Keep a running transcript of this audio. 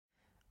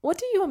What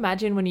do you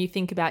imagine when you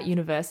think about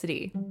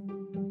university?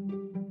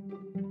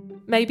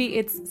 Maybe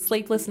it's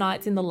sleepless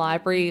nights in the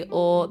library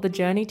or the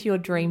journey to your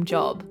dream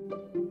job.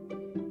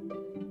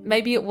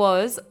 Maybe it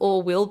was,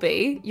 or will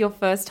be, your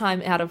first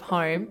time out of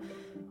home,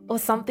 or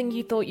something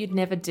you thought you'd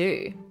never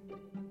do.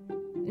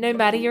 No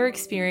matter your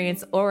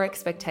experience or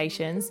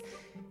expectations,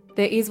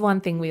 there is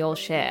one thing we all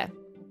share.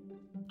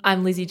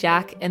 I'm Lizzie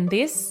Jack, and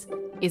this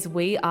is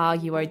We Are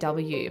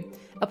UOW,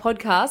 a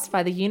podcast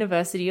by the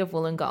University of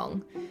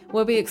Wollongong,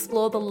 where we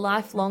explore the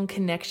lifelong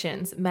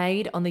connections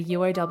made on the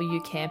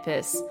UOW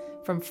campus,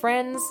 from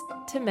friends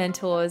to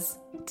mentors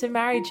to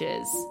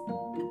marriages.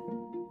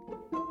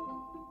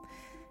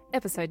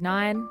 Episode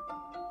 9,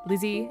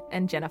 Lizzie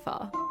and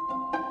Jennifer.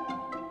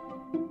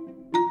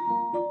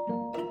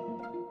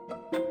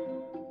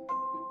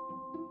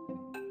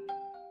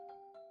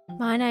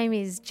 My name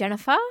is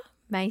Jennifer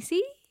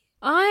Macey.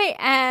 I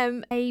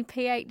am a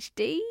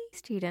PhD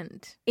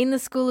student in the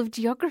School of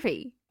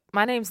Geography.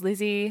 My name's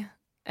Lizzie,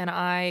 and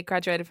I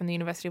graduated from the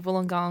University of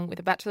Wollongong with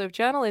a Bachelor of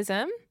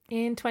Journalism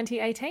in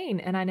 2018,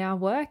 and I now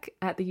work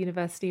at the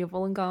University of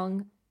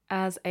Wollongong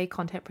as a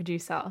content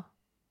producer.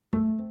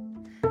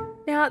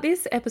 Now,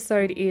 this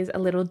episode is a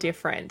little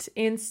different.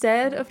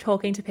 Instead of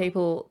talking to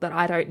people that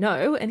I don't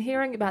know and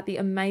hearing about the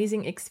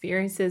amazing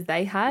experiences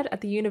they had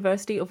at the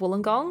University of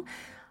Wollongong,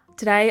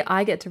 today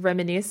I get to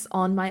reminisce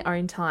on my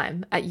own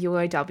time at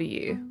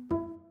UOW.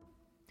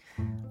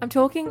 I'm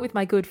talking with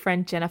my good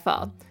friend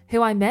Jennifer,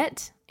 who I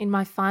met in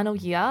my final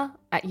year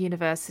at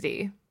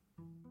university.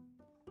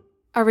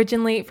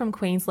 Originally from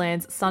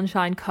Queensland's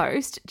Sunshine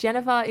Coast,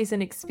 Jennifer is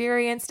an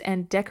experienced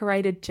and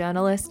decorated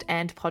journalist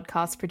and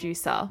podcast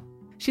producer.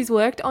 She's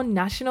worked on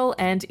national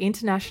and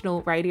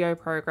international radio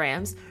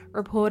programs,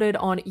 reported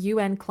on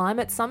UN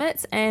climate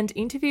summits, and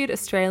interviewed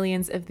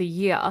Australians of the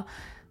Year.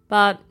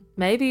 But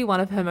maybe one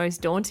of her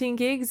most daunting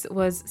gigs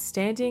was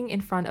standing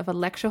in front of a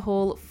lecture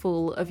hall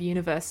full of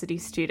university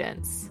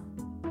students.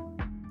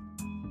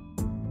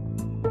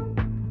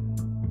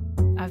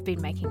 I've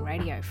been making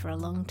radio for a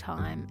long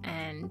time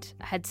and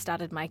had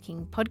started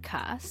making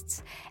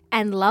podcasts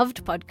and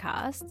loved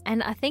podcasts.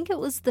 And I think it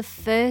was the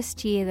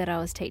first year that I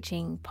was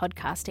teaching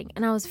podcasting,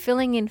 and I was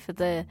filling in for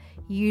the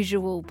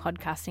usual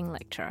podcasting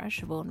lecturer,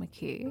 Siobhan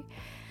McHugh.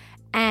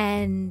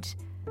 And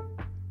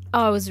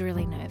I was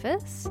really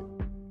nervous.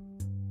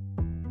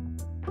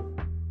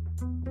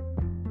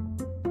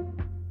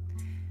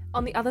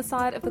 On the other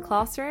side of the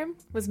classroom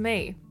was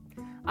me.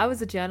 I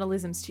was a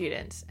journalism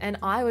student, and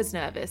I was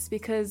nervous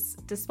because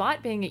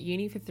despite being at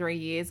uni for 3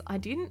 years, I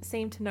didn't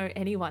seem to know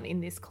anyone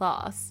in this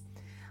class.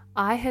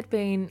 I had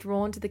been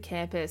drawn to the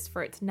campus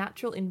for its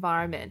natural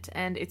environment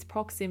and its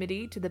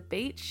proximity to the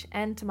beach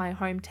and to my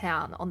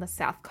hometown on the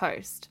south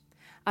coast.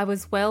 I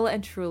was well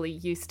and truly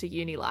used to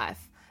uni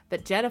life,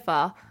 but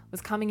Jennifer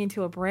was coming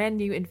into a brand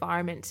new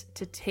environment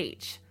to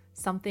teach,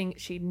 something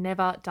she'd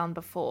never done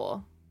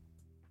before.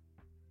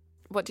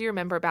 What do you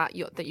remember about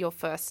your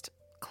first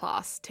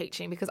class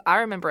teaching? Because I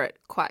remember it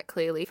quite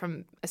clearly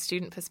from a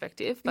student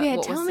perspective. But yeah,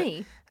 tell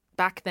me.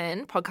 Back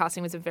then,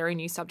 podcasting was a very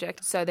new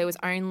subject. So there was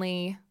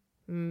only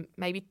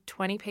maybe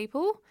 20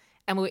 people,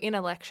 and we were in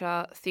a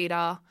lecture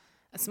theatre,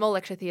 a small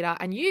lecture theatre,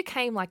 and you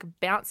came like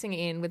bouncing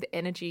in with the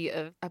energy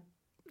of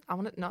I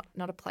want it not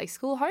a play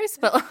school host,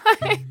 but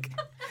like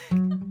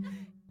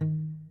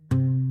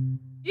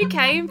you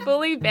came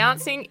fully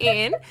bouncing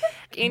in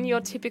your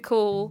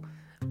typical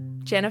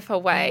Jennifer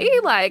way,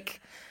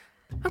 like,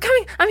 I'm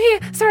coming, I'm here,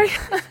 sorry.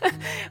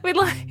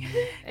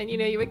 And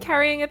you were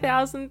carrying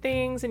 1,000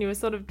 things and you were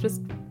sort of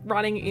just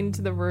running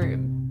into the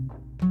room.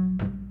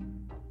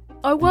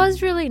 I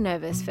was really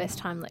nervous first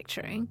time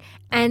lecturing,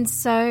 and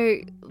so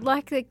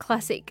like the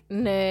classic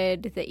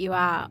nerd that you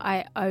are,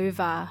 I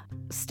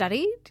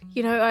over-studied.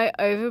 I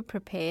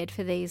over-prepared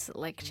for these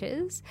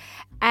lectures,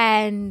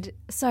 and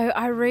so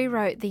I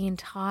rewrote the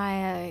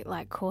entire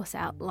course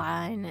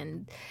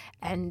outline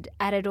and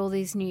added all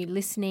these new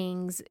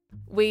listenings.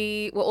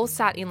 We were all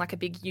sat in like a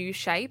big U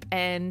shape,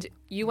 and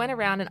you went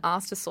around and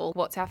asked us all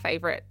what's our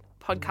favourite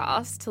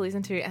podcast to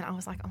listen to, and I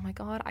was like, oh my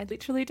God, I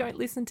literally don't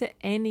listen to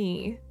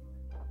any.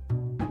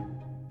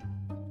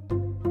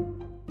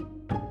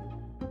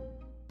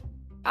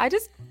 I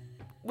just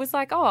was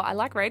like, oh, I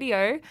like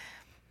radio.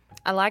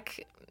 I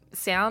like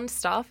sound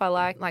stuff. I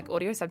like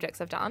audio subjects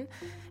I've done.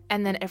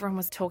 And then everyone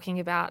was talking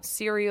about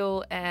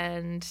Serial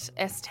and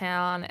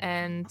S-Town,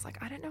 and I was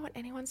like, I don't know what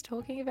anyone's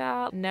talking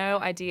about. No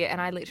idea. And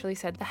I literally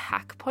said the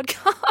Hack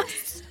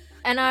podcast.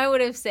 And I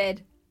would have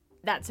said,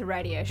 that's a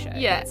radio show.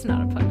 Yeah. It's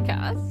not a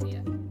podcast.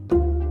 Yeah.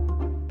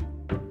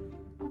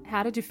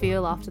 How did you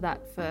feel after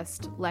that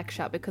first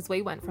lecture? Because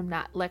we went from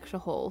that lecture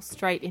hall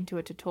straight into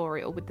a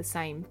tutorial with the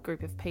same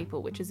group of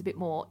people, which is a bit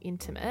more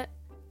intimate.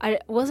 I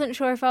wasn't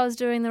sure if I was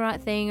doing the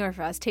right thing or if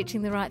I was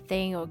teaching the right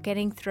thing or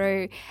getting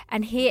through.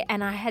 And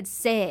I had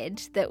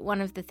said that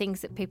one of the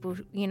things that people,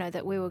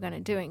 that we were going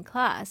to do in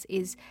class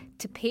is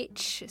to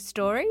pitch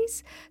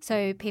stories.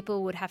 So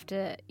people would have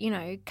to,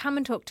 come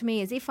and talk to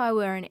me as if I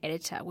were an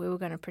editor. We were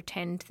going to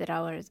pretend that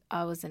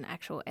I was an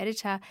actual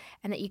editor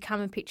and that you come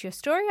and pitch your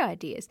story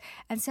ideas.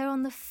 And so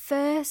on the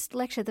first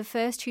lecture, the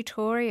first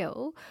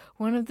tutorial,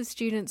 one of the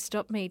students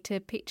stopped me to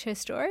pitch her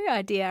story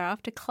idea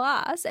after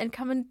class and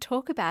come and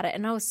talk about it.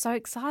 And I was so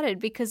excited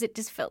because it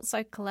just felt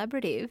so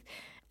collaborative.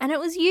 And it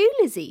was you,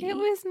 Lizzie. It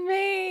was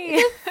me.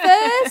 The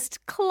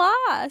first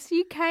class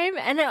you came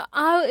and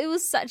it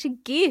was such a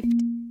gift.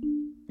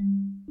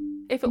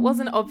 If it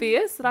wasn't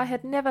obvious that I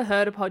had never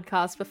heard a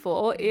podcast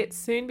before, it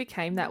soon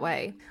became that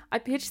way. I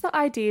pitched the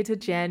idea to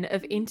Jen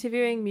of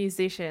interviewing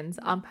musicians,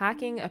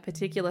 unpacking a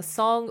particular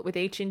song with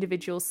each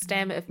individual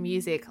stem of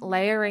music,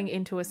 layering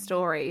into a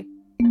story.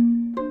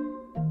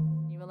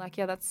 You were like,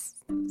 yeah, that's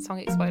Song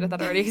Exploder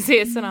that already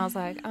exists. And I was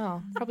like,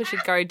 oh, probably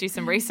should go do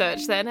some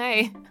research then,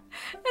 hey?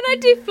 And I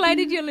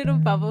deflated your little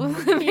bubble.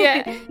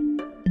 Yeah.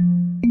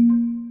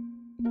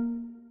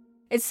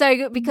 It's so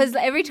good because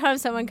every time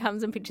someone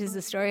comes and pitches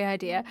a story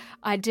idea,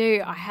 I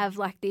have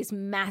like this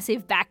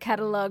massive back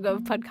catalogue of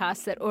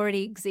podcasts that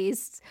already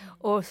exists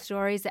or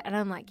stories and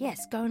I'm like,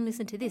 yes, go and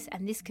listen to this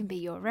and this can be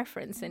your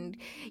reference and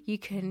you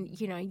can,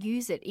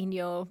 use it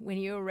when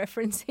you're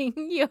referencing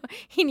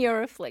in your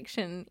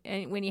reflection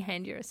and when you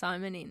hand your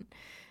assignment in.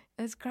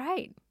 It was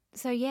great.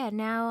 So yeah,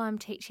 now I'm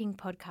teaching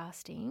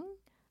podcasting.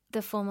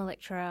 The former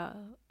lecturer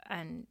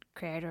and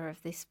creator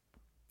of this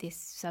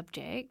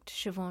subject,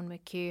 Siobhan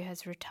McHugh,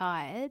 has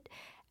retired,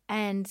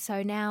 and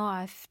so now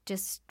I've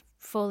just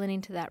fallen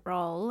into that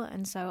role,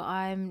 and so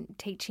I'm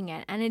teaching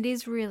it, and it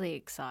is really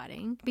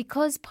exciting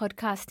because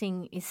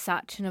podcasting is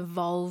such an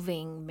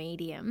evolving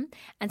medium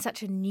and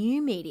such a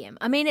new medium.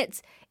 I mean,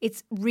 it's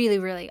really,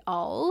 really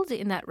old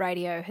in that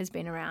radio has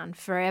been around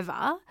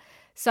forever,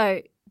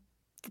 so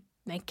the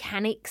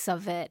mechanics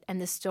of it and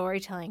the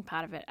storytelling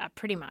part of it are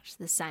pretty much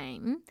the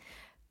same,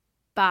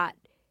 but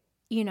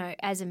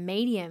as a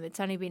medium, it's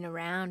only been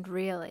around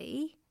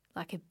really,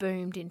 like it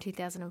boomed in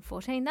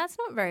 2014. That's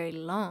not very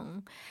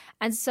long.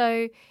 And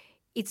so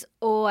it's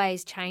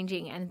always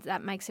changing and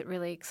that makes it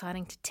really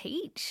exciting to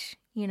teach,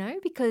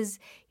 because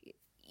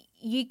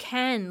you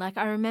can, like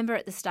I remember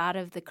at the start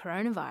of the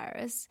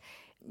coronavirus,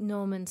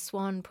 Norman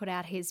Swan put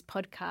out his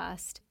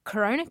podcast,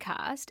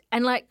 CoronaCast,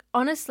 and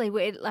honestly,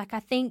 I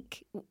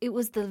think it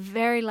was the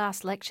very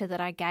last lecture that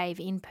I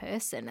gave in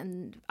person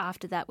and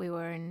after that we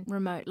were in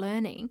remote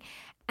learning.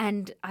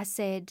 And I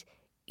said,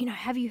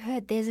 have you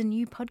heard there's a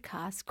new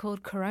podcast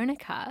called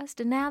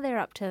CoronaCast? And now they're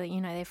up to, their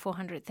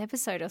 400th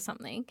episode or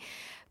something.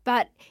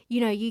 But,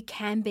 you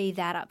can be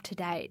that up to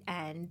date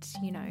and,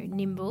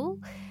 nimble.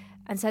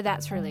 And so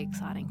that's really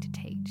exciting to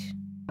teach.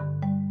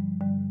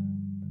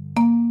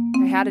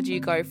 How did you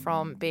go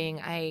from being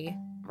a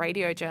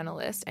radio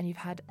journalist, and you've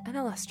had an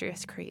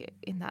illustrious career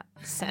in that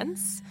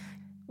sense?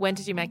 When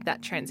did you make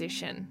that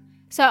transition?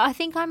 So I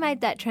think I made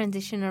that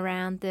transition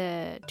around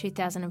the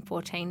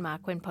 2014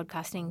 mark when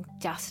podcasting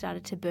just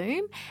started to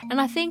boom.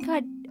 And I think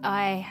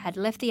I had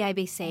left the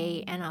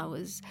ABC and I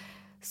was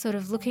sort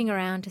of looking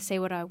around to see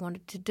what I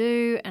wanted to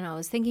do, and I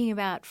was thinking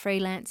about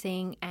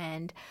freelancing,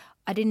 and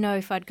I didn't know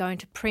if I'd go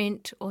into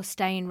print or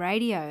stay in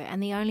radio,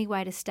 and the only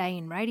way to stay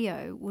in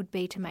radio would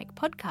be to make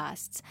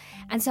podcasts.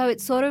 And so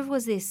it sort of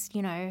was this,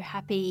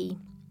 happy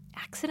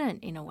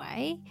accident in a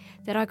way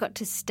that I got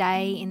to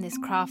stay in this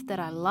craft that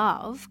I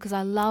love because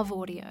I love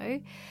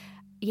audio.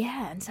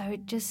 Yeah, and so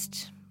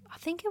I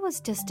think it was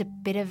just a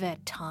bit of a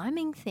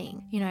timing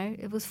thing.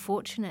 It was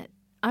fortunate.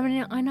 I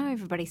mean, I know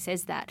everybody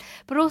says that,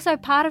 but also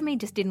part of me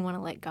just didn't want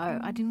to let go.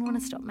 I didn't want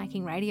to stop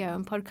making radio,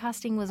 and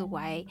podcasting was a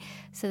way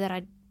so that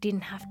I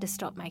didn't have to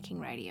stop making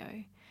radio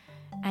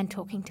and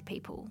talking to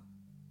people.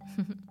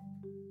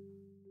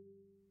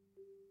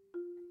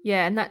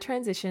 Yeah, and that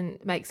transition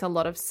makes a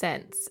lot of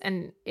sense.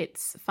 And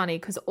it's funny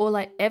because all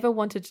I ever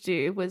wanted to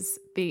do was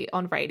be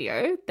on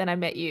radio. Then I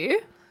met you.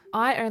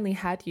 I only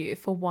had you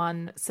for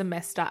one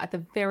semester at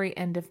the very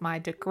end of my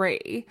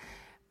degree.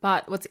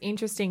 But what's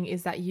interesting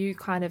is that you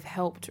kind of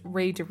helped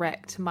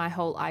redirect my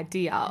whole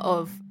idea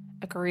of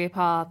a career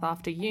path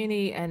after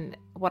uni and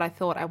what I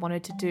thought I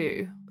wanted to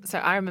do. So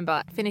I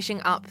remember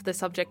finishing up the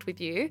subject with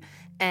you,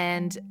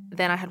 and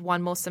then I had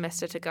one more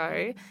semester to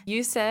go.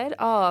 You said,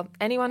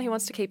 anyone who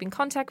wants to keep in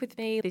contact with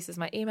me, this is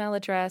my email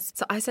address.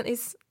 So I sent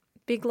this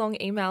big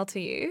long email to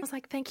you. I was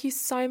like, thank you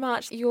so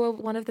much. You're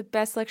one of the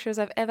best lecturers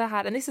I've ever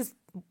had. And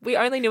we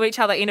only knew each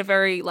other in a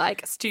very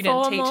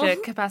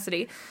student-teacher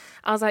capacity.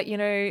 I was like,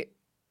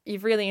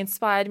 you've really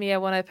inspired me. I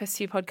want to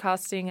pursue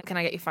podcasting. Can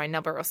I get your phone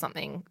number or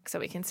something so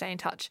we can stay in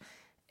touch?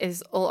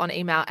 Is all on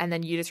email, and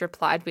then you just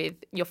replied with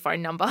your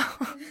phone number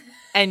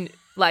and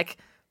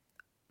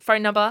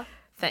phone number,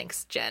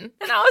 thanks, Jen.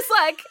 And I was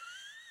like,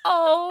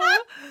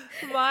 oh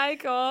my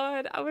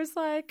God. I was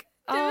like,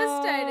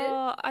 devastated.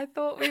 I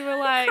thought we were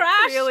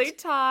Crashed. really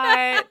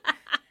tight.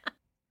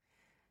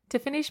 To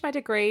finish my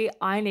degree,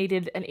 I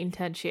needed an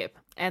internship.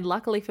 And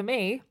luckily for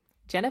me,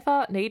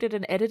 Jennifer needed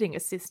an editing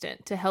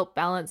assistant to help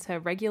balance her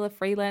regular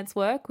freelance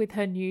work with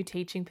her new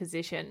teaching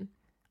position.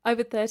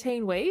 Over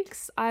 13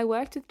 weeks, I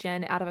worked with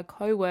Jen out of a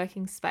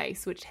co-working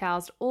space which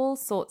housed all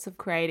sorts of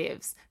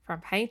creatives,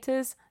 from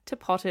painters to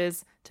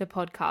potters to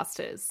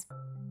podcasters.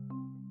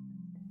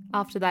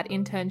 After that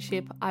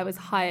internship, I was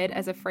hired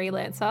as a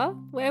freelancer,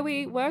 where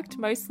we worked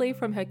mostly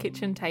from her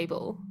kitchen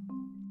table.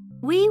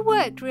 We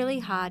worked really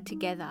hard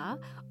together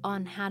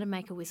on how to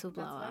make a whistleblower. That's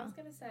what I was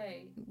going to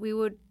say. We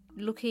were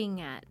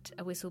looking at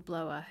a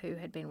whistleblower who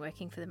had been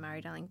working for the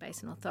Murray-Darling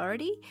Basin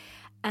Authority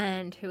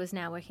and who is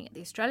now working at the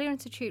Australia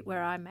Institute,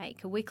 where I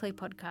make a weekly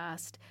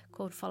podcast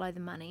called Follow the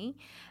Money.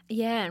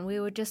 Yeah, and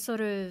we were just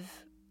sort of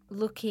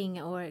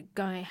looking or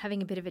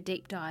having a bit of a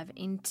deep dive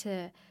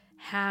into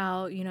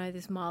how,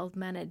 this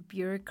mild-mannered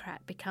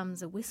bureaucrat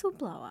becomes a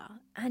whistleblower.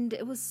 And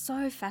it was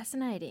so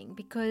fascinating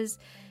because,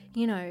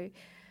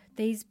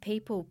 these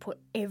people put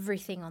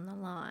everything on the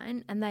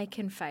line and they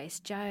can face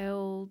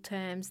jail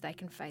terms, they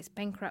can face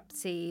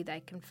bankruptcy, they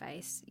can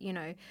face,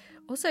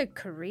 also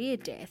career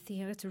death.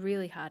 It's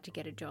really hard to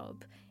get a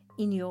job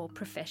in your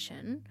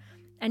profession.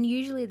 And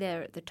usually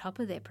they're at the top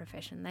of their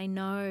profession. They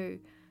know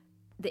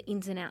the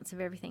ins and outs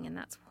of everything, and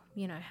that's,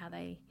 how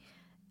they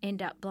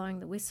end up blowing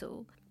the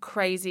whistle.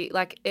 Crazy.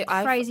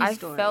 Crazy I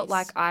stories. felt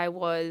like I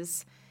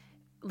was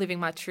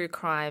living my true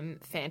crime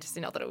fantasy.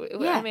 Not that it was...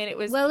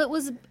 Well, it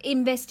was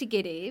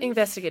investigative.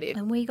 Investigative.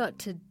 And we got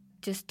to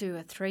just do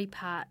a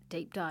 3-part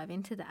deep dive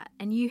into that.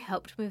 And you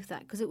helped me with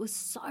that because it was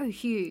so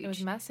huge. It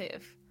was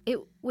massive.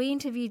 We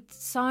interviewed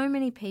so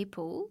many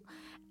people,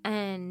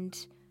 and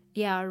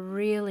yeah, I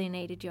really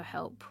needed your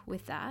help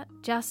with that,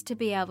 just to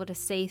be able to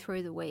see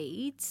through the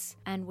weeds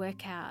and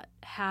work out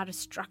how to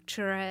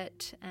structure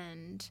it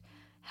and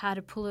how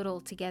to pull it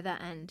all together.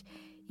 And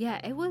yeah,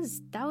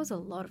 that was a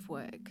lot of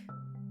work.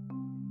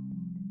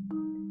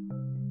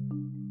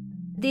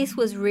 This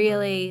was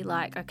really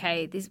like,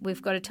 okay,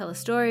 we've got to tell a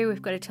story.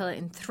 We've got to tell it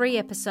in 3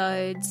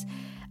 episodes.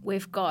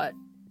 We've got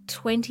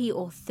 20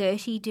 or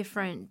 30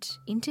 different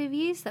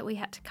interviews that we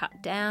had to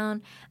cut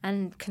down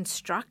and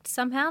construct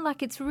somehow.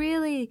 Like, it's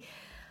really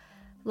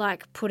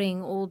like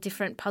putting all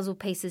different puzzle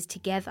pieces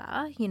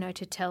together,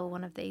 to tell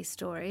one of these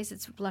stories.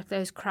 It's like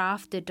those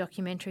crafted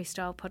documentary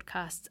style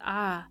podcasts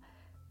are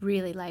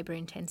really labour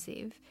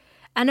intensive.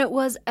 And it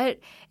was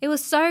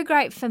so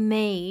great for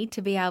me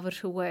to be able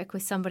to work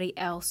with somebody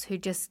else who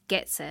just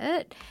gets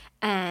it.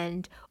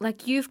 And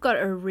like, you've got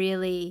a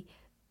really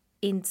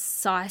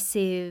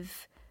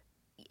incisive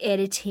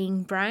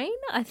editing brain,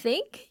 I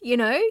think.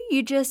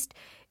 It's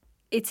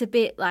a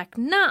bit like,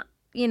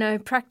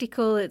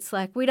 practical. It's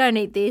like, we don't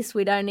need this,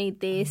 we don't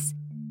need this.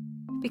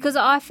 Because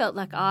I felt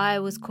like I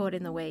was caught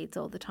in the weeds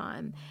all the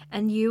time.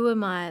 And you were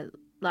my,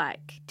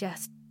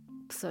 just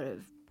sort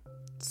of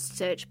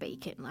search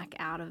beacon,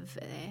 out of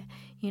there.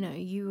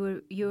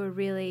 You were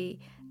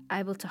really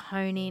able to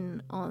hone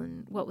in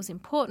on what was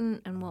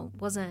important and what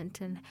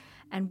wasn't, and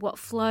what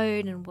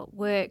flowed and what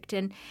worked,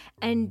 and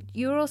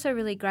you were also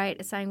really great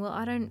at saying, well,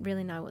 I don't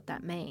really know what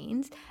that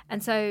means.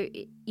 And so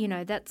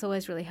that's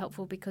always really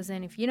helpful, because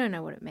then if you don't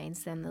know what it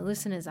means, then the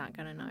listeners aren't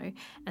going to know.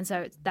 And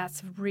so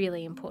that's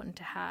really important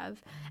to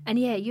have. And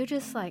yeah, you're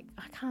just like,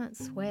 I can't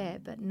swear,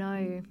 but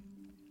no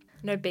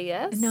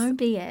BS? No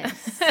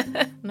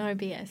BS. No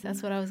BS.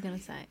 That's what I was going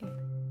to say.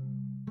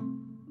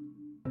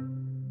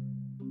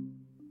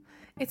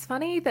 It's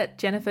funny that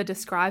Jennifer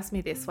describes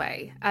me this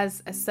way,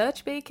 as a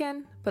search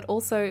beacon, but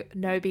also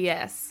no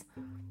BS,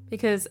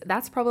 because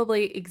that's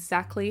probably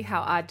exactly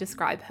how I'd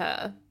describe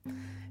her.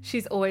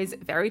 She's always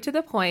very to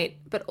the point,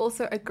 but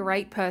also a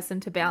great person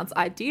to bounce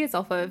ideas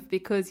off of,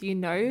 because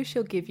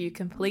she'll give you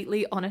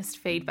completely honest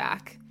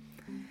feedback.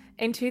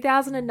 In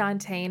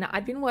 2019,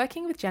 I'd been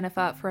working with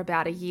Jennifer for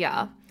about a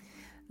year.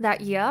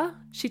 That year,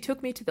 she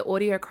took me to the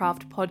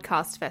Audiocraft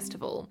Podcast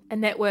Festival, a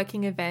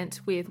networking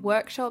event with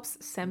workshops,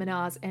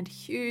 seminars, and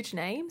huge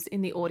names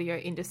in the audio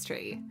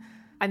industry.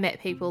 I met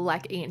people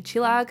like Ian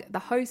Chillag, the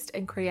host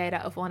and creator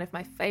of one of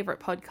my favourite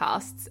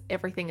podcasts,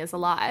 Everything is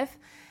Alive,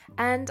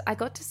 and I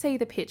got to see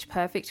the Pitch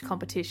Perfect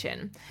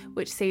competition,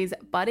 which sees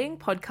budding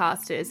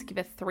podcasters give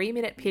a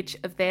 3-minute pitch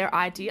of their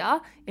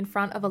idea in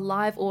front of a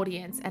live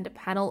audience and a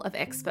panel of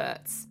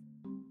experts.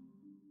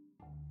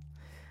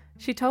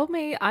 She told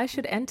me I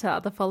should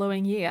enter the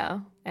following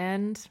year,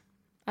 and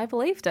I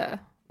believed her.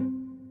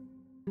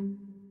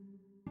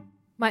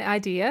 My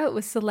idea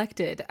was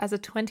selected as a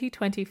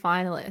 2020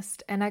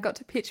 finalist, and I got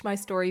to pitch my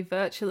story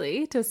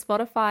virtually to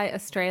Spotify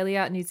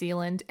Australia, New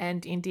Zealand,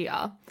 and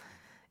India.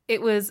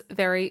 It was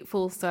very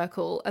full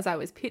circle, as I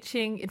was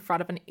pitching in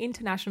front of an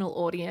international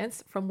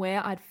audience from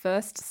where I'd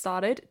first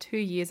started 2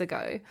 years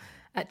ago,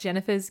 at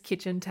Jennifer's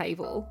kitchen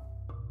table.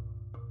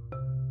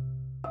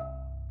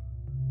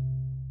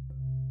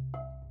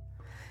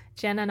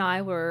 Jen and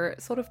I were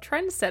sort of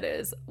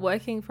trendsetters,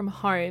 working from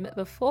home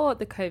before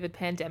the COVID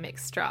pandemic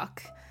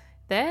struck.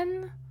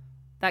 Then,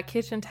 that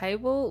kitchen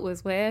table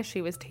was where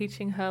she was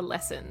teaching her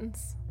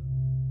lessons.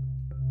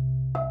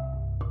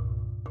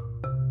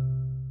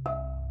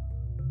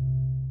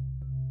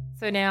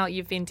 So now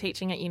you've been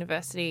teaching at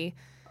university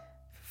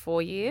for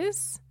 4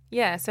 years?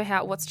 Yeah, so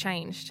what's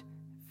changed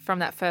from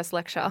that first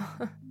lecture?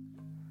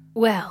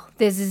 Well,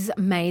 there's this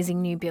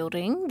amazing new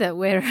building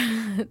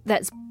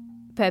that's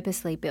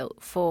purposely built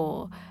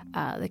for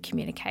the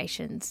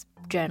communications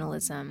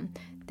journalism.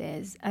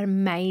 There's an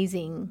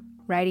amazing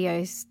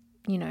radio,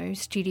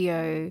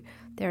 studio.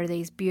 There are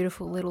these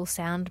beautiful little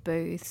sound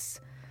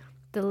booths.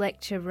 The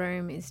lecture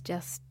room is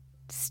just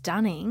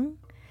stunning.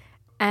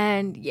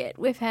 And yet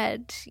we've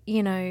had,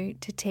 to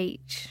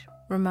teach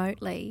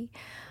remotely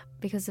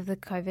because of the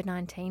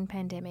COVID-19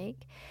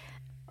 pandemic.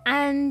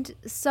 And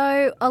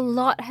so a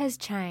lot has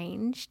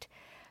changed.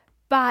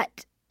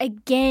 But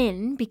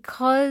again,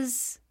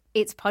 because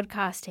it's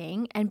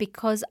podcasting and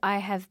because I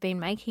have been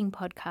making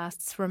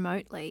podcasts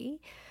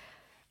remotely,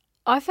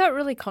 I felt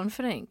really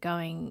confident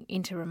going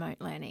into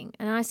remote learning.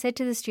 And I said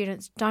to the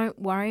students, don't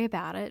worry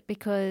about it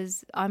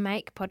because I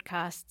make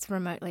podcasts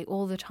remotely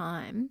all the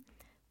time.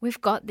 We've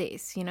got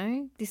this,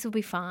 this will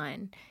be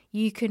fine.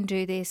 You can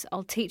do this.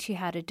 I'll teach you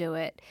how to do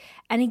it.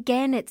 And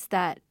again, it's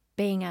that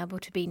being able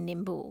to be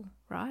nimble,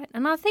 right?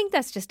 And I think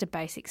that's just a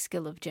basic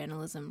skill of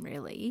journalism,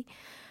 really.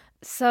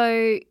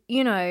 So,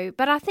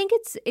 but I think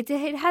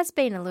it has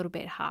been a little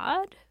bit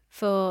hard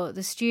for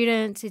the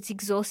students. It's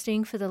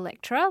exhausting for the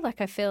lecturer.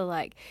 Like I feel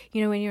like,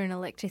 when you're in a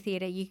lecture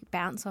theatre, you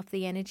bounce off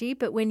the energy.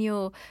 But when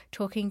you're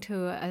talking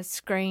to a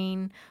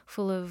screen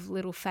full of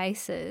little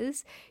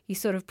faces, you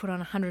sort of put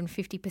on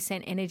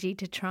 150% energy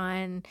to try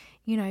and,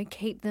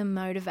 keep them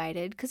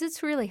motivated because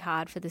it's really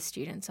hard for the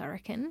students, I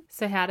reckon.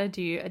 So how did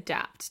you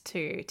adapt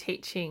to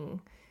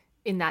teaching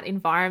in that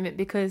environment?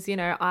 Because, when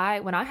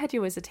I had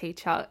you as a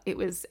teacher, I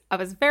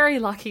was very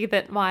lucky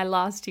that my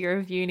last year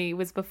of uni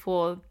was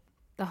before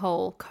the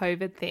whole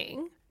COVID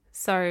thing.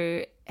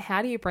 So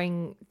how do you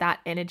bring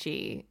that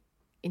energy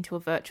into a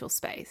virtual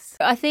space?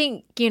 I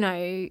think,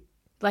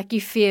 like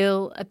you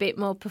feel a bit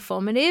more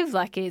performative,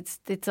 like it's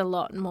a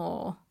lot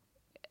more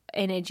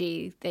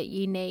energy that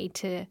you need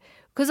to,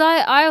 because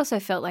I also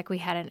felt like we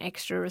had an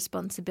extra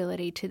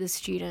responsibility to the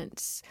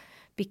students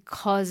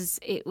because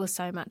it was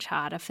so much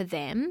harder for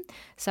them.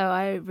 So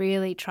I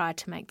really tried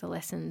to make the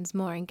lessons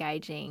more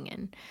engaging.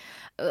 And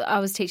I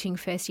was teaching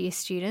first year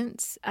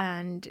students,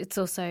 and it's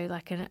also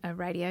like a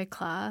radio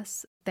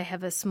class. They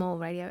have a small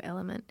radio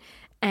element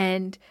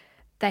and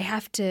they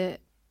have to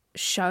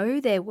show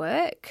their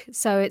work.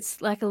 So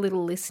it's like a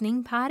little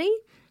listening party.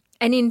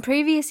 And in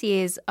previous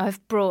years,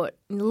 I've brought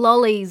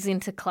lollies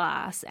into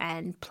class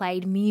and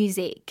played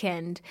music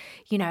and,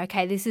 we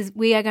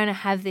are going to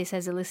have this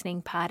as a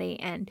listening party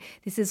and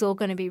this is all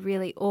going to be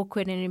really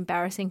awkward and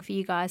embarrassing for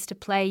you guys to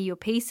play your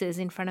pieces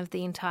in front of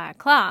the entire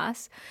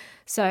class.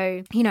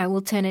 So,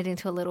 we'll turn it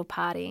into a little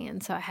party.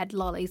 And so I had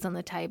lollies on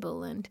the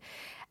table and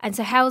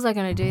so how was I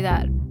going to do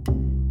that?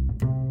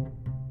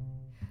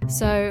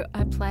 So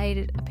I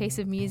played a piece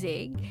of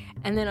music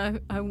and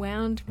then I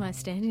wound my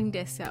standing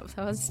desk up.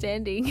 So I was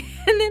standing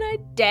and then I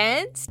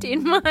danced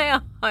in my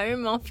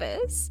home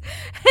office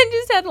and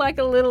just had like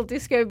a little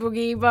disco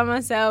boogie by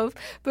myself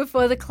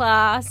before the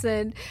class.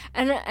 And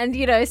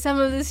some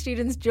of the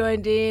students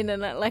joined in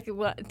and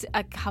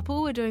a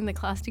couple were doing the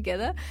class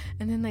together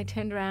and then they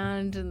turned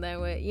around and they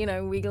were,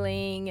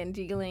 wiggling and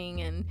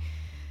jiggling and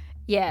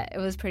yeah, it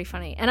was pretty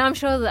funny. And I'm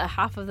sure that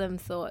half of them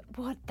thought,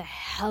 what the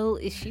hell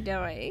is she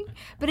doing?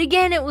 But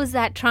again, it was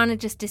that trying to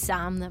just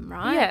disarm them,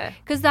 right? Yeah.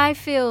 Because they're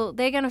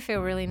going to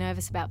feel really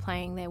nervous about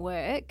playing their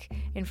work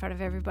in front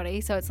of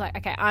everybody. So it's like,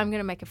 okay, I'm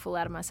going to make a fool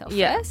out of myself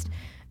first.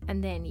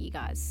 And then you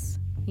guys,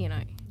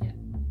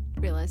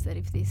 realise that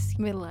if this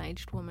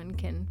middle-aged woman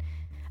can...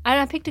 And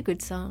I picked a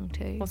good song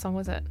too. What song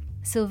was it?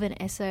 Sylvan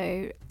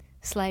Esso,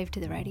 Slave to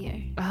the Radio.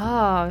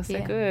 Oh,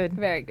 so good.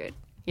 Very good.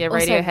 Yeah,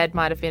 Radiohead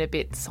might have been a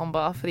bit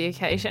somber for the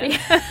occasion.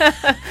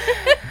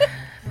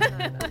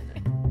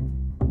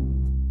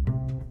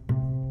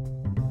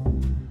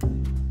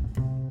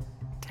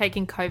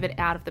 Taking COVID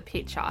out of the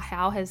picture,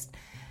 how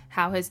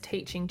has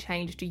teaching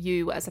changed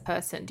you as a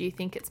person? Do you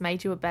think it's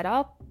made you a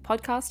better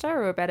podcaster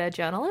or a better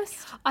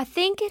journalist? I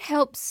think it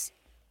helps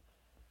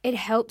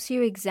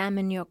you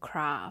examine your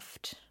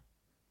craft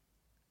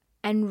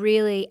and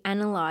really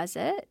analyse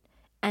it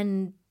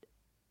and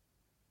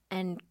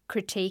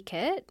critique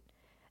it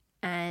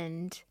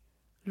and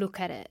look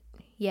at it.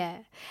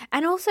 Yeah.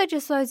 And also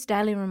just those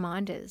daily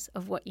reminders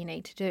of what you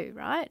need to do,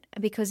 right?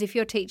 Because if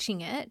you're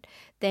teaching it,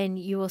 then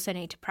you also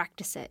need to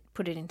practice it,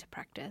 put it into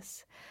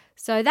practice.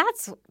 So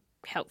that's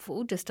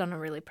helpful just on a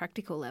really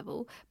practical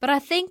level. But I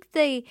think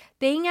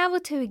being able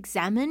to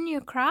examine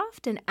your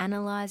craft and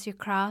analyse your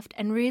craft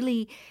and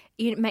really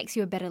it makes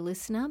you a better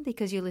listener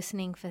because you're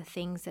listening for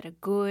things that are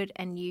good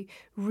and you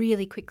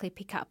really quickly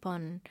pick up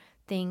on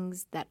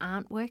things that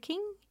aren't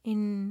working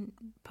in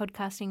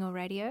podcasting or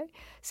radio.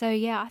 So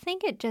yeah, I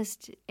think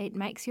it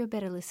makes you a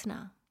better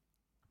listener.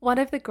 One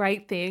of the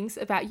great things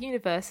about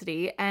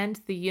university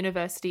and the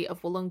University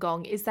of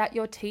Wollongong is that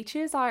your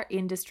teachers are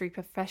industry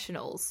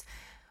professionals.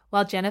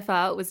 While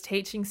Jennifer was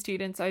teaching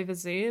students over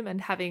Zoom and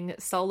having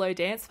solo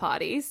dance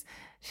parties,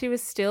 she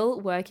was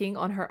still working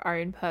on her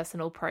own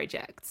personal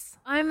projects.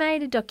 I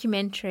made a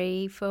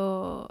documentary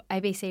for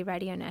ABC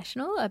Radio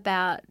National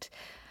about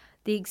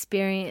the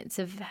experience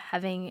of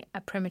having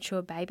a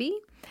premature baby,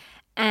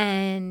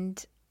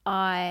 and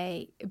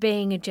I,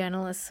 being a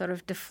journalist, sort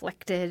of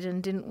deflected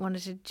and didn't want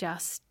to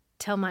just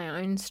tell my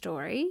own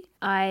story.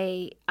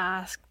 I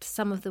asked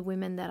some of the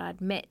women that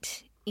I'd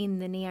met in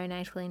the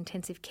neonatal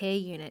intensive care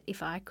unit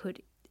if I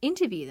could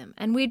interview them,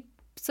 and we'd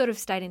sort of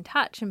stayed in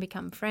touch and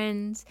become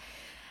friends,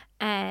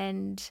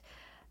 and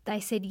they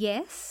said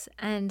yes.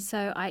 And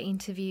so I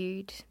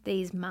interviewed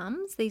these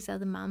mums. These are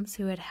the mums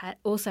who had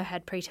also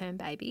had preterm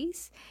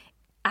babies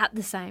at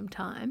the same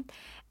time.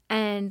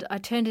 And I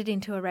turned it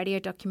into a radio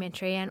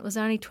documentary, and it was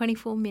only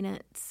 24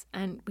 minutes,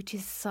 and which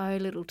is so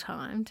little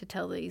time to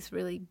tell these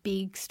really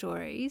big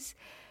stories.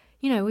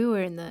 You know, we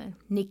were in the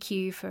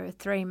NICU for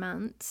 3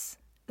 months.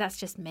 That's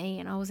just me,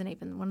 and I wasn't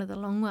even one of the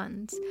long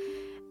ones.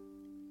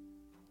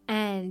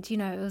 And, you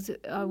know,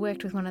 I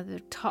worked with one of the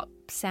top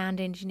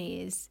sound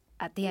engineers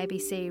at the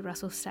ABC,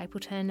 Russell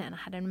Stapleton, and I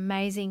had an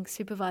amazing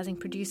supervising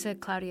producer,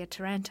 Claudia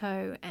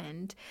Taranto,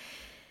 and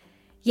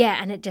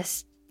it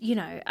just, you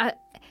know,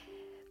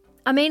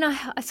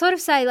 I sort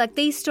of say, like,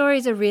 these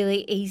stories are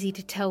really easy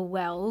to tell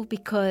well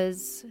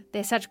because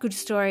they're such good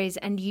stories,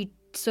 and you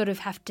sort of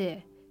have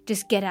to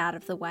just get out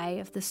of the way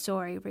of the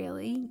story,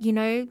 really. You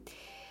know,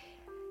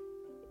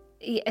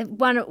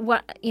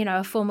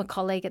 a former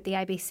colleague at the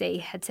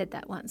ABC had said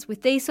that once.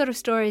 With these sort of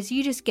stories,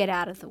 you just get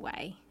out of the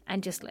way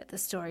and just let the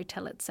story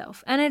tell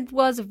itself. And it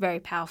was a very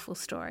powerful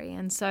story,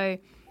 and so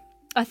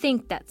I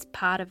think that's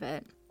part of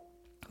it.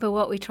 But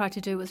what we tried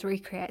to do was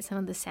recreate some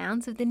of the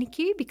sounds of the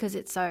NICU because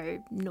it's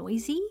so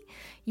noisy.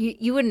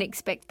 You wouldn't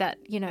expect that,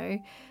 you know,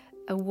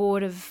 a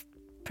ward of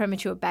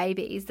premature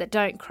babies that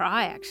don't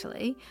cry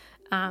actually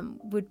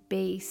would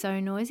be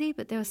so noisy.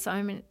 But there were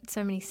so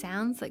many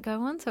sounds that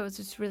go on, so it was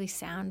just really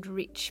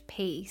sound-rich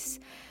piece.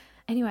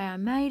 Anyway, I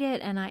made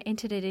it and I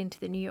entered it into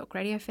the New York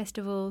radio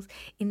festivals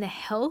in the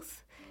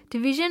health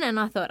division, and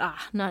I thought,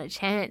 not a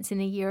chance in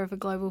a year of a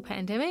global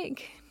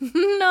pandemic.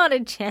 Not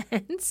a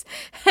chance.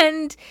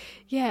 And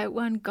yeah, it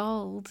won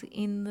gold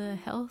in the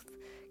health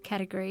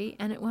category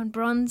and it won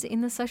bronze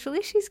in the social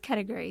issues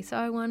category. So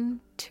I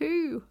won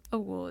 2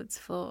 awards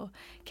for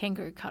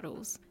kangaroo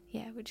cuddles.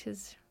 Yeah, which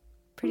is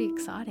pretty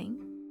exciting.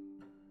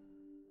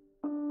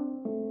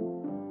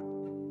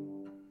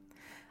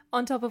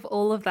 On top of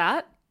all of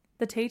that,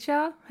 the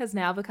teacher has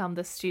now become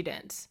the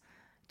student.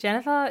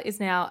 Jennifer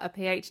is now a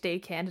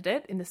PhD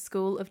candidate in the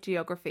School of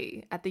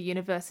Geography at the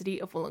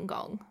University of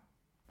Wollongong.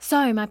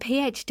 So my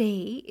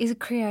PhD is a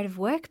creative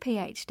work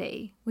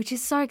PhD, which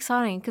is so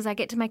exciting because I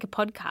get to make a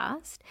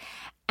podcast,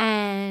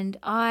 and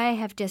I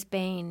have just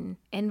been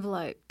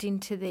enveloped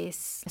into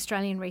this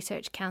Australian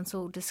Research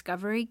Council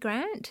Discovery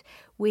Grant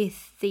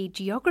with the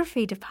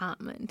Geography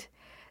Department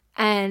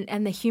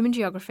and the human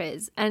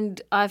geographers.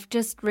 And I've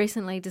just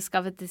recently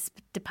discovered this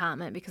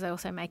department because I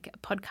also make a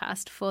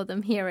podcast for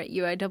them here at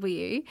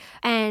UOW.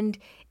 And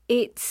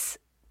it's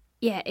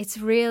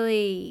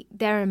really,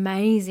 they're an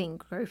amazing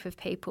group of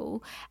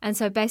people. And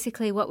so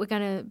basically what we're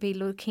going to be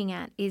looking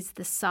at is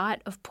the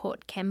site of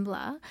Port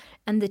Kembla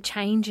and the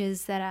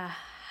changes that are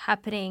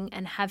happening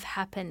and have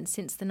happened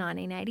since the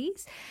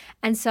 1980s.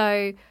 And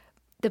so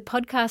the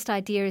podcast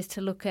idea is to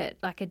look at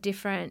like a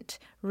different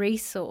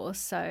resource.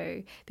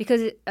 So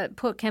because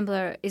Port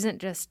Kembla isn't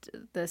just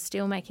the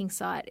steelmaking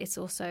site, it's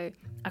also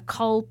a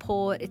coal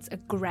port, it's a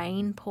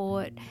grain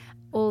port.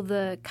 All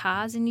the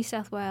cars in New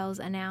South Wales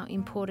are now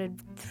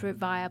imported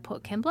via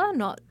Port Kembla,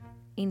 not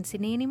in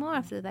Sydney anymore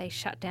after they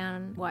shut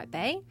down White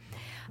Bay.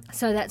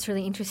 So that's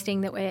really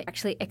interesting that we're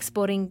actually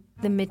exporting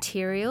the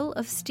material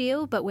of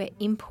steel, but we're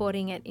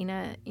importing it in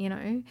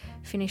a,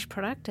 finished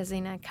product, as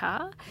in a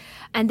car.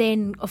 And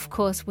then, of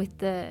course, with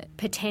the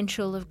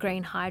potential of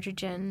green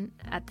hydrogen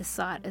at the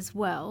site as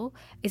well,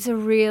 it's a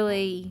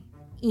really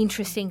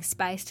interesting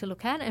space to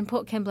look at. And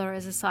Port Kembla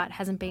as a site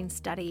hasn't been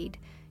studied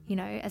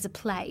as a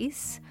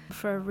place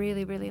for a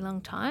really, really long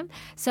time.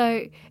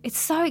 So it's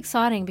so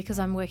exciting because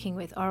I'm working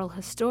with oral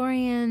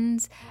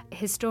historians,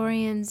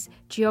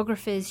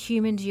 geographers,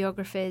 human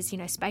geographers,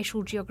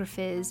 spatial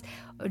geographers,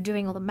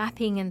 doing all the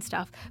mapping and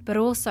stuff, but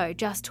also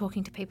just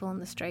talking to people on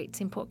the streets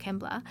in Port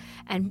Kembla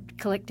and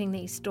collecting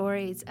these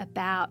stories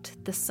about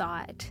the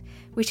site,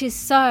 which is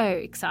so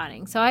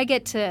exciting. So I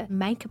get to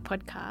make a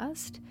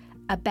podcast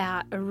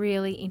about a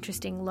really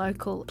interesting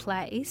local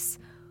place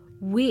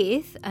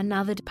with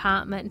another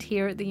department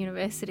here at the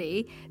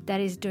university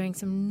that is doing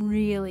some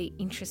really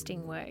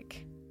interesting work.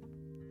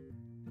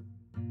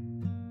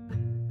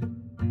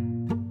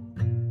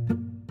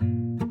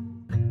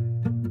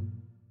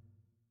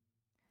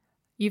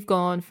 You've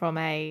gone from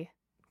a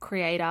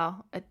creator,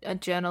 a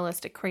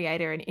journalist, a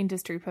creator, an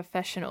industry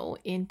professional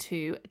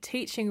into a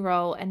teaching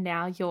role, and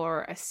now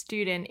you're a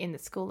student in the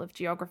School of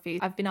Geography.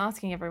 I've been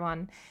asking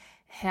everyone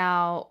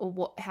how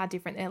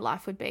different their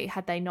life would be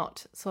had they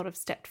not sort of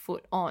stepped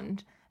foot on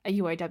a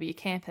UOW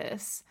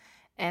campus.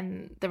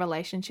 and the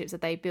relationships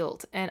that they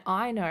built. And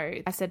I know,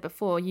 I said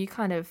before, you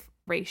kind of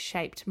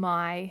reshaped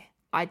my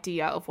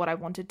idea of what I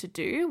wanted to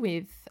do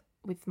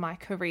with my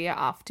career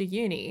after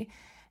uni.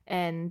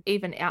 And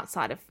even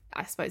outside of,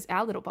 I suppose,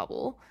 our little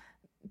bubble,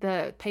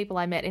 the people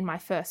I met in my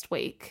first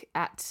week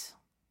at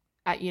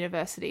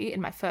university,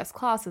 in my first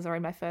classes or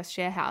in my first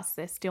share house,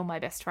 they're still my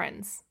best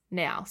friends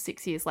now,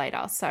 6 years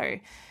later. So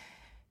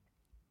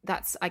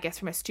that's, I guess,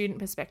 from a student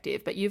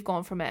perspective. But you've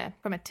gone from a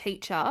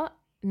teacher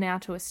now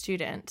to a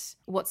student.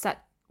 What's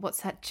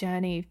that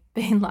journey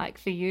been like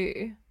for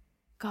you?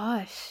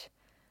 Gosh,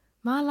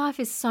 my life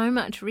is so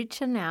much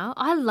richer now.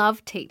 I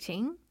love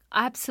teaching.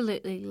 I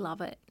absolutely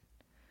love it.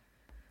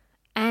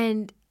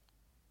 And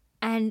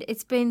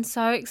it's been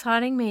so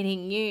exciting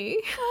meeting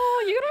you.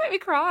 Oh, you're going to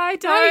make me cry,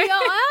 don't I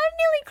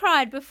nearly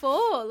cried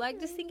before, like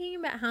just thinking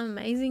about how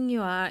amazing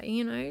you are,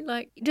 you know,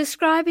 like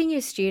describing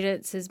your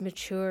students as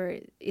mature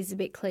is a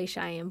bit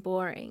cliche and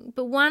boring.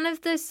 But one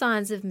of the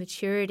signs of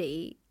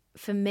maturity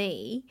for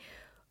me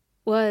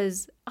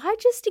was I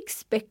just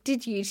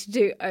expected you to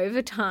do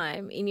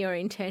overtime in your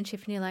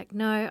internship, and you're like,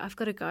 no, I've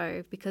got to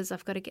go because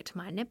I've got to get to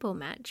my netball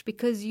match,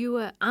 because you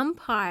were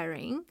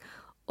umpiring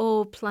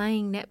or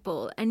playing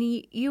netball, and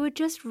you were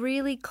just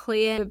really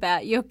clear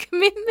about your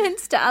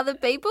commitments to other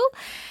people.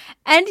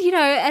 And, you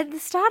know, at the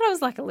start I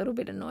was like a little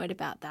bit annoyed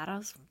about that. I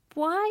was,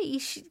 why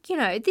is she, you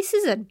know, this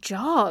is a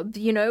job,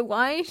 you know,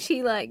 why is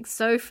she like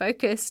so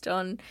focused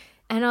on,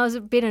 and I was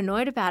a bit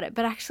annoyed about it.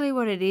 But actually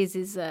what it is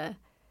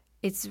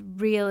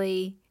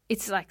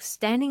it's like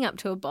standing up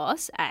to a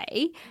boss,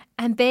 A,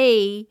 and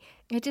B,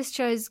 it just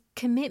shows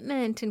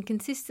commitment and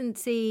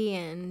consistency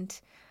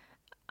and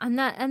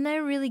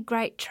they're really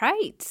great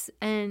traits.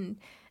 And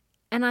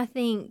I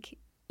think,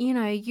 you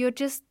know, you're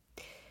just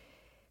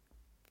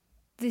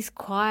this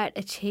quiet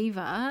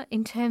achiever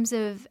in terms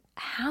of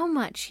how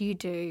much you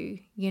do,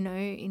 you know,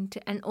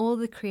 and all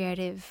the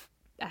creative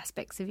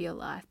aspects of your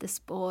life, the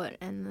sport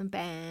and the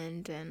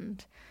band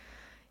and,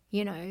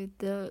 you know,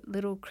 the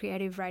little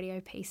creative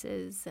radio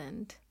pieces.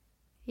 And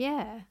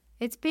yeah,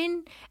 it's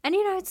been, and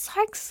you know, it's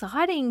so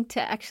exciting to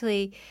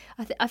actually,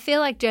 I feel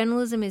like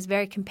journalism is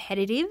very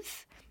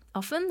competitive.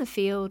 Often the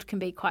field can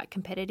be quite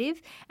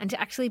competitive, and to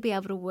actually be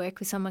able to work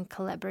with someone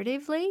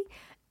collaboratively,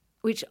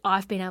 which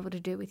I've been able to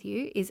do with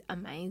you, is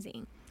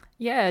amazing.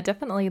 Yeah,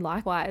 definitely,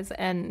 likewise.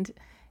 And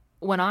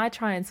when I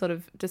try and sort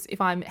of just, if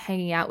I'm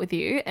hanging out with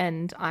you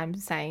and I'm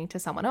saying to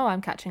someone, oh,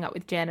 I'm catching up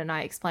with Jen, and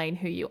I explain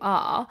who you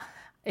are,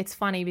 it's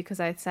funny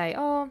because I say,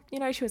 oh, you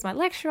know, she was my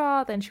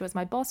lecturer, then she was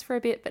my boss for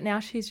a bit, but now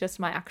she's just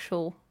my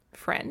actual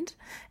friend.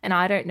 And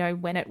I don't know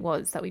when it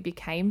was that we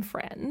became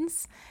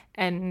friends,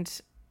 and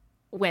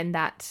when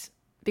that,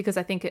 because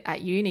I think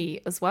at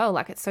uni as well,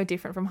 like it's so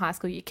different from high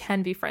school. You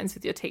can be friends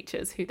with your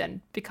teachers who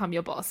then become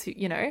your boss, who,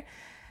 you know,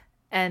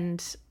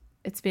 and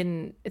it's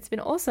been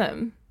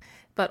awesome.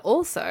 But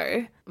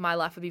also my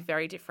life would be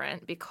very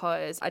different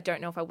because I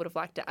don't know if I would have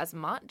liked it as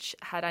much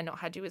had I not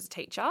had you as a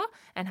teacher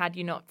and had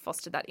you not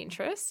fostered that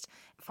interest.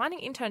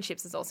 Finding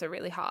internships is also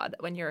really hard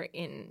when you're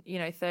in, you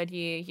know, third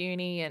year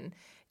uni and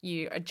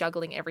you are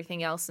juggling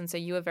everything else. And so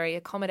you were very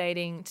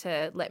accommodating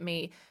to let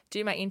me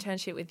do my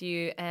internship with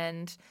you,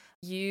 and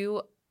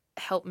you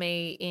helped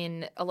me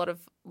in a lot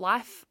of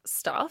life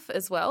stuff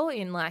as well.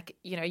 In like,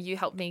 you know, you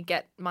helped me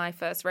get my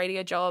first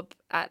radio job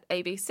at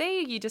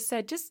ABC. You just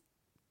said, just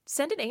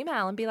send an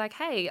email and be like,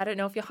 hey, I don't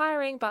know if you're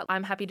hiring, but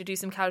I'm happy to do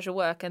some casual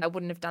work. And I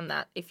wouldn't have done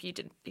that if you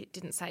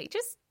didn't say,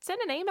 just send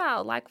an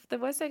email. Like, the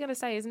worst they're going to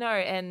say is no.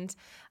 And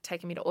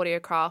taking me to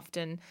Audiocraft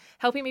and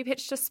helping me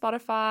pitch to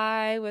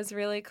Spotify was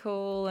really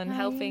cool, and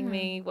helping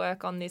me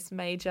work on this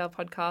major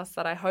podcast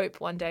that I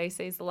hope one day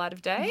sees the light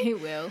of day. It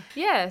will.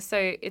 Yeah,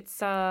 so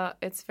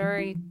it's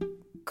very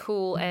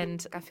cool,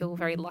 and I feel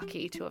very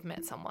lucky to have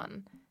met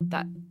someone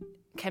that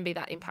can be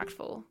that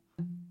impactful.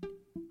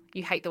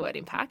 You hate the word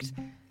impact.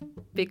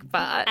 Big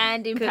but.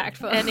 And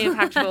impactful. And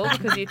impactful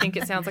because you think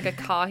it sounds like a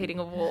car hitting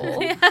a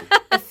wall.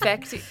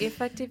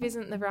 Effective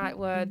isn't the right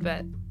word,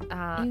 but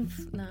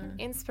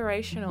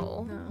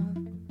inspirational. No.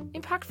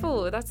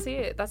 Impactful, that's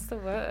it. That's the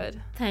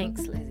word.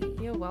 Thanks, Lizzie.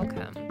 You're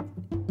welcome.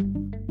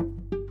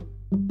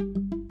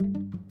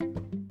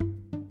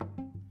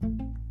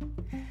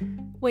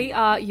 We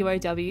Are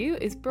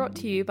UOW is brought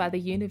to you by the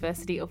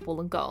University of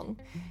Wollongong.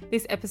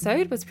 This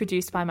episode was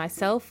produced by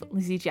myself,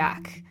 Lizzie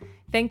Jack.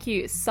 Thank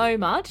you so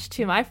much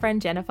to my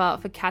friend Jennifer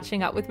for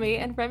catching up with me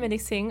and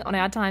reminiscing on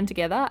our time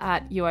together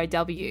at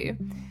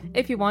UOW.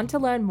 If you want to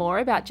learn more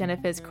about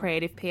Jennifer's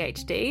creative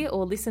PhD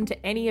or listen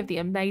to any of the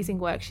amazing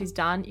work she's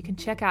done, you can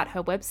check out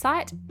her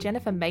website,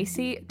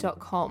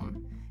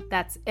 jennifermacey.com.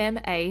 That's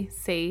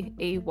MACEY.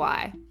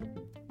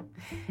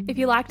 If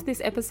you liked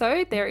this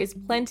episode, there is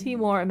plenty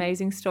more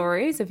amazing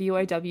stories of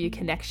UOW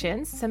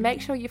connections, so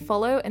make sure you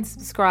follow and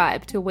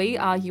subscribe to We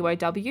Are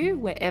UOW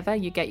wherever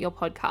you get your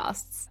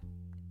podcasts.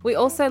 We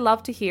also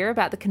love to hear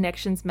about the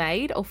connections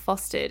made or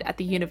fostered at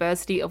the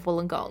University of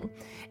Wollongong.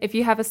 If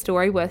you have a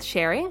story worth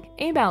sharing,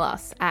 email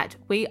us at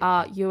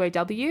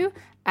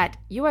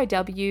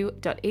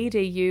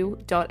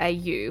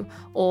weareuow@uow.edu.au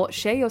or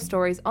share your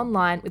stories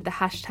online with the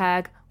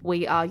hashtag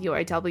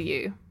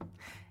WeAreUOW.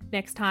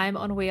 Next time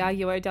on We Are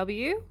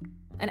UOW,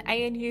 an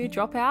ANU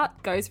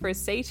dropout goes for a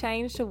sea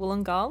change to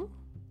Wollongong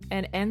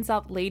and ends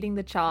up leading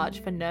the charge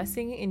for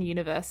nursing in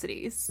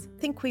universities. I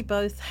think we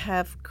both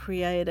have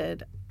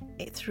created,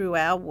 through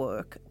our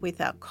work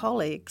with our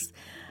colleagues,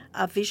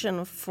 a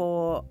vision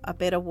for a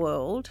better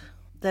world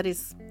that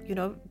is,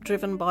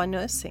 driven by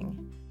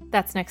nursing.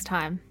 That's next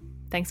time.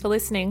 Thanks for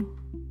listening.